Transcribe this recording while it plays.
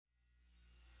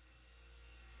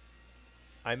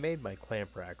I made my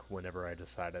clamp rack whenever I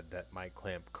decided that my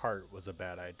clamp cart was a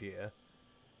bad idea,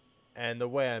 and the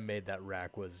way I made that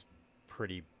rack was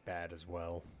pretty bad as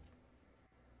well.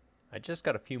 I just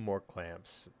got a few more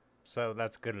clamps, so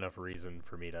that's good enough reason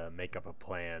for me to make up a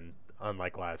plan,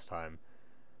 unlike last time,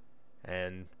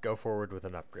 and go forward with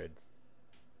an upgrade.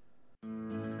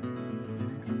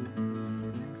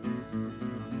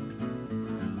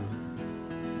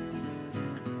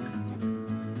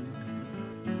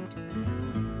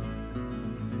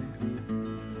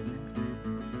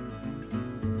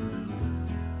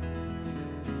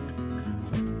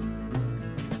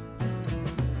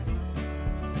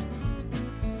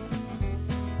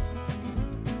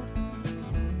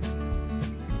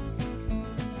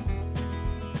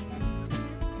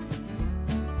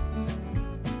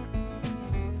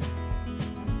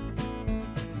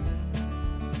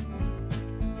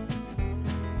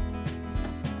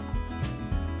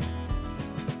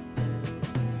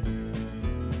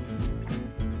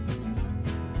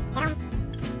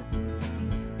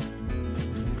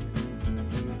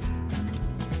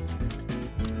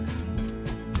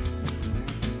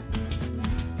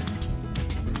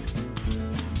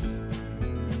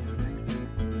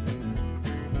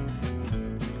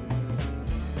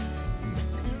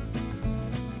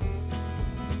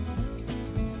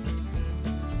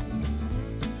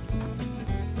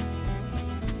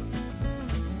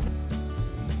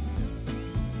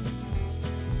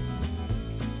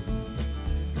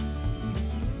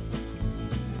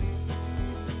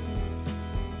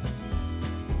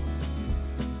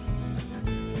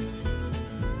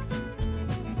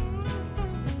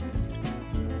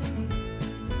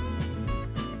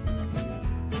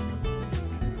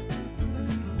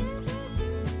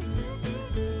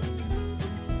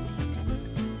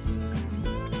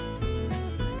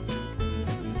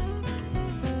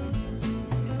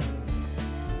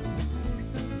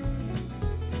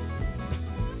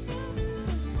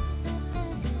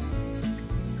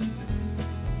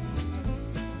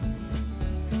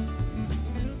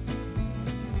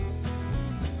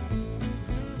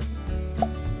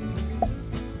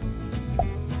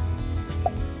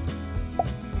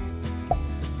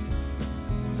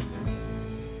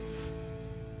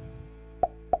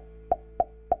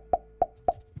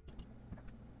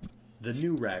 The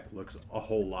new rack looks a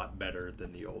whole lot better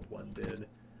than the old one did,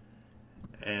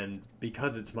 and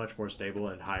because it's much more stable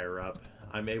and higher up,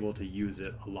 I'm able to use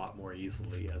it a lot more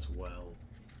easily as well.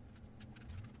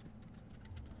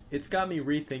 It's got me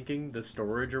rethinking the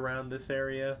storage around this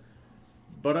area,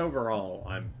 but overall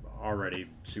I'm already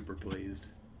super pleased.